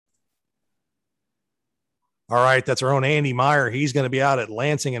All right, that's our own Andy Meyer. He's going to be out at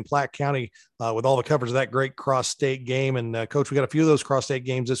Lansing and Platte County with all the coverage of that great cross-state game. And, Coach, we got a few of those cross-state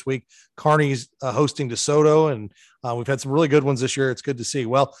games this week. Kearney's hosting DeSoto, and we've had some really good ones this year. It's good to see.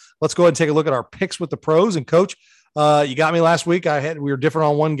 Well, let's go ahead and take a look at our picks with the pros. And, Coach, you got me last week. We were different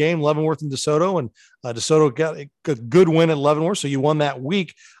on one game, Leavenworth and DeSoto, and DeSoto got a good win at Leavenworth, so you won that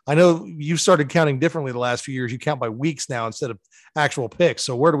week. I know you started counting differently the last few years. You count by weeks now instead of actual picks.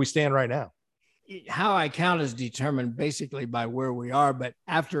 So where do we stand right now? How I count is determined basically by where we are. But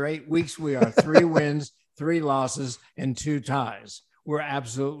after 8 weeks, we are 3 wins, 3 losses, and 2 ties. We're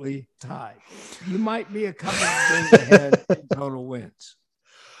absolutely tied. You might be a couple of things ahead in total wins.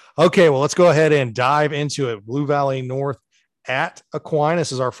 Okay, well, let's go ahead and dive into it. Blue Valley North at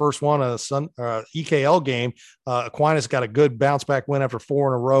Aquinas is our first one, EKL game. Aquinas got a good bounce back win after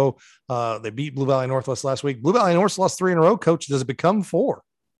 4 in a row. They beat Blue Valley Northwest last week. Blue Valley North lost 3 in a row. Coach, does it become 4?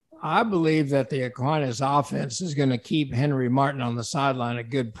 I believe that the Aquinas offense is going to keep Henry Martin on the sideline a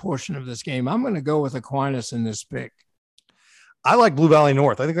good portion of this game. I'm going to go with Aquinas in this pick. I like Blue Valley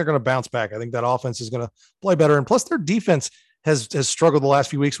North. I think they're going to bounce back. I think that offense is going to play better. And plus their defense has struggled the last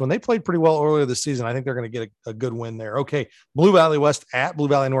few weeks when they played pretty well earlier this season. I think they're going to get a good win there. Okay. Blue Valley West at Blue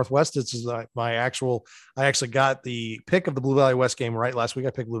Valley Northwest. This is I actually got the pick of the Blue Valley West game right last week. I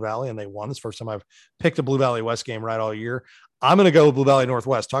picked Blue Valley and they won. This first time I've picked a Blue Valley West game right all year. I'm going to go with Blue Valley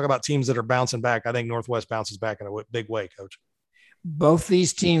Northwest. Talk about teams that are bouncing back. I think Northwest bounces back in a big way, Coach. Both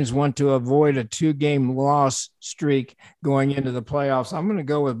these teams want to avoid a 2-game loss streak going into the playoffs. I'm going to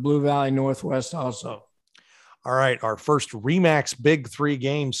go with Blue Valley Northwest also. All right, our first Remax Big 3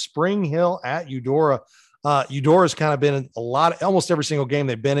 game, Spring Hill at Eudora. Eudora's kind of been in almost every single game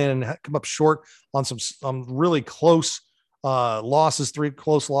they've been in and come up short on some really close losses, 3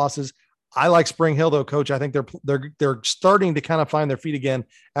 close losses. I like Spring Hill though, Coach. I think they're starting to kind of find their feet again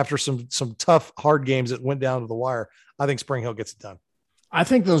after some tough, hard games that went down to the wire. I think Spring Hill gets it done. I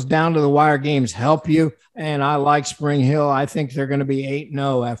think those down to the wire games help you, and I like Spring Hill. I think they're going to be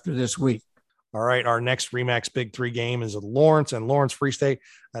 8-0 after this week. All right, our next Remax Big 3 game is Lawrence and Lawrence Free State.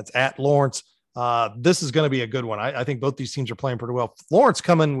 That's at Lawrence. This is going to be a good one. I think both these teams are playing pretty well. Lawrence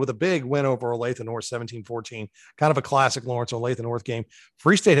coming with a big win over Olathe North, 17-14, kind of a classic Lawrence Olathe North game.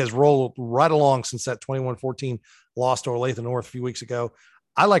 Free State has rolled right along since that 21-14 loss to Olathe North a few weeks ago.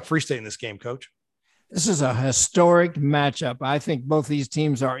 I like Free State in this game, Coach. This is a historic matchup. I think both these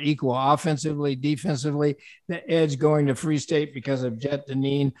teams are equal offensively, defensively. The edge going to Free State because of Jet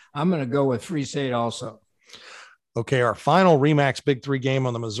Deneen. I'm going to go with Free State also. Okay, our final Remax Big 3 game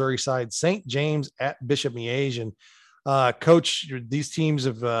on the Missouri side, St. James at Bishop Miege. And Coach, these teams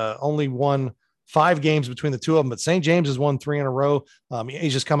have only won 5 games between the two of them, but St. James has won 3 in a row.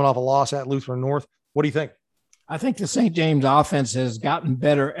 Miege is coming off a loss at Lutheran North. What do you think? I think the St. James offense has gotten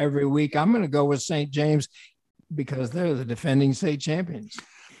better every week. I'm going to go with St. James because they're the defending state champions.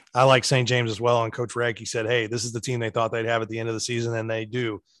 I like St. James as well. And Coach Radke said, hey, this is the team they thought they'd have at the end of the season, and they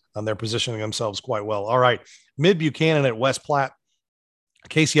do. They're positioning themselves quite well. All right, Mid Buchanan at West Platte.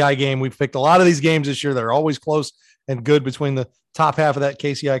 KCI game. We've picked a lot of these games this year. They're always close and good between the top half of that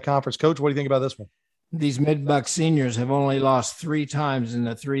KCI conference. Coach, what do you think about this one? These Mid-Buck seniors have only lost 3 times in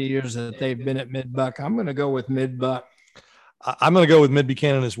the 3 years that they've been at Mid-Buck. I'm going to go with Mid-Buck. I'm going to go with Mid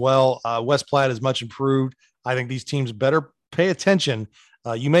Buchanan as well. West Platte is much improved. I think these teams better pay attention.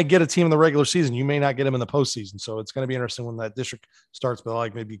 You may get a team in the regular season. You may not get them in the postseason. So it's going to be interesting when that district starts, but I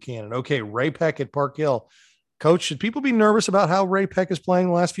like Mid Buchanan. Okay, Ray Peck at Park Hill. Coach, should people be nervous about how Ray Peck is playing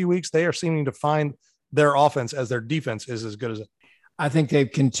the last few weeks? They are seeming to find their offense as their defense is as good as it. I think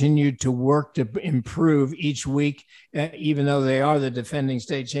they've continued to work to improve each week, even though they are the defending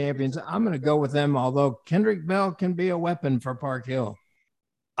state champions. I'm going to go with them, although Kendrick Bell can be a weapon for Park Hill.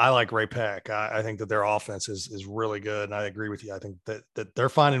 I like Ray Peck. I think that their offense is really good, and I agree with you. I think that they're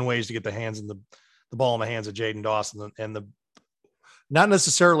finding ways to get the ball in the hands of Jaden Dawson and the not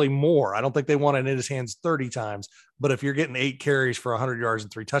necessarily more. I don't think they want it in his hands 30 times, but if you're getting 8 carries for 100 yards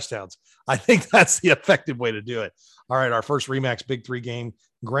and 3 touchdowns, I think that's the effective way to do it. All right, our first Remax Big 3 game,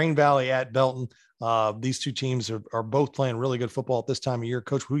 Grain Valley at Belton. These two teams are both playing really good football at this time of year.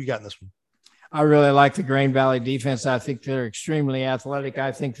 Coach, who you got in this one? I really like the Grain Valley defense. I think they're extremely athletic.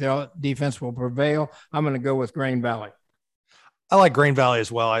 I think their defense will prevail. I'm going to go with Grain Valley. I like Grain Valley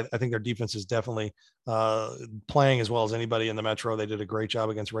as well. I think their defense is definitely playing as well as anybody in the Metro. They did a great job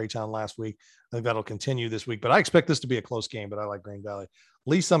against Raytown last week. I think that'll continue this week, but I expect this to be a close game, but I like Grain Valley.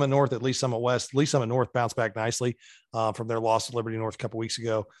 Lee Summit North at Lee Summit West. Lee Summit North bounced back nicely from their loss to Liberty North a couple weeks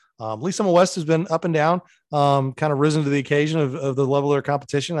ago. Lee Summit West has been up and down, kind of risen to the occasion of the level of their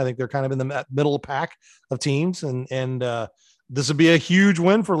competition. I think they're kind of in the middle pack of teams, and this would be a huge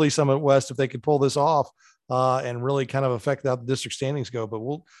win for Lee Summit West if they could pull this off. and really kind of affect how the district standings go. But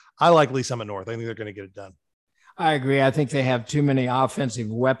I like Lee Summit North. I think they're going to get it done. I agree. I think they have too many offensive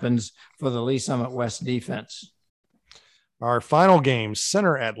weapons for the Lee Summit West defense. Our final game,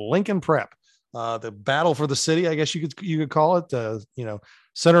 Center at Lincoln Prep. The battle for the city, I guess you could call it.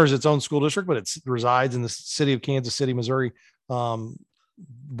 Center is its own school district, but it resides in the city of Kansas City, Missouri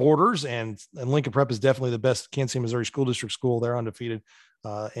borders, and Lincoln Prep is definitely the best Kansas City, Missouri school district school. They're undefeated,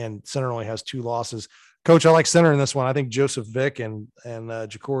 and Center only has 2 losses. Coach, I like Center in this one. I think Joseph Vick and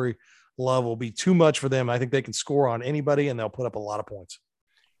Ja'Cory Love will be too much for them. I think they can score on anybody, and they'll put up a lot of points.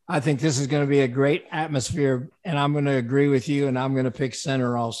 I think this is going to be a great atmosphere, and I'm going to agree with you, and I'm going to pick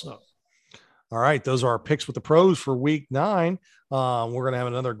Center also. All right, those are our picks with the pros for week 9. We're going to have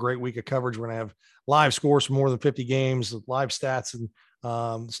another great week of coverage. We're going to have live scores for more than 50 games, live stats and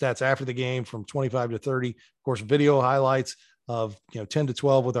stats after the game from 25 to 30. Of course, video highlights of 10 to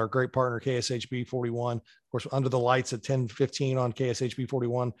 12 with our great partner KSHB 41. Of course, Under the Lights at 10:15 on KSHB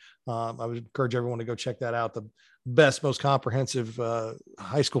 41. I would encourage everyone to go check that out. The best, most comprehensive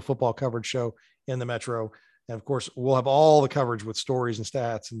high school football coverage show in the metro. And of course, we'll have all the coverage with stories and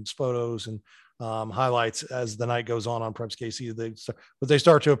stats and photos and highlights as the night goes on Preps KC. But they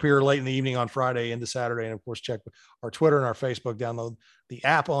start to appear late in the evening on Friday into Saturday. And of course, check our Twitter and our Facebook. Download the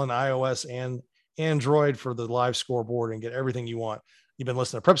app on iOS and Android for the live scoreboard and get everything you want. You've been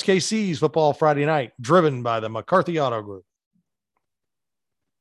listening to Preps KC's Football Friday Night, driven by the McCarthy Auto Group.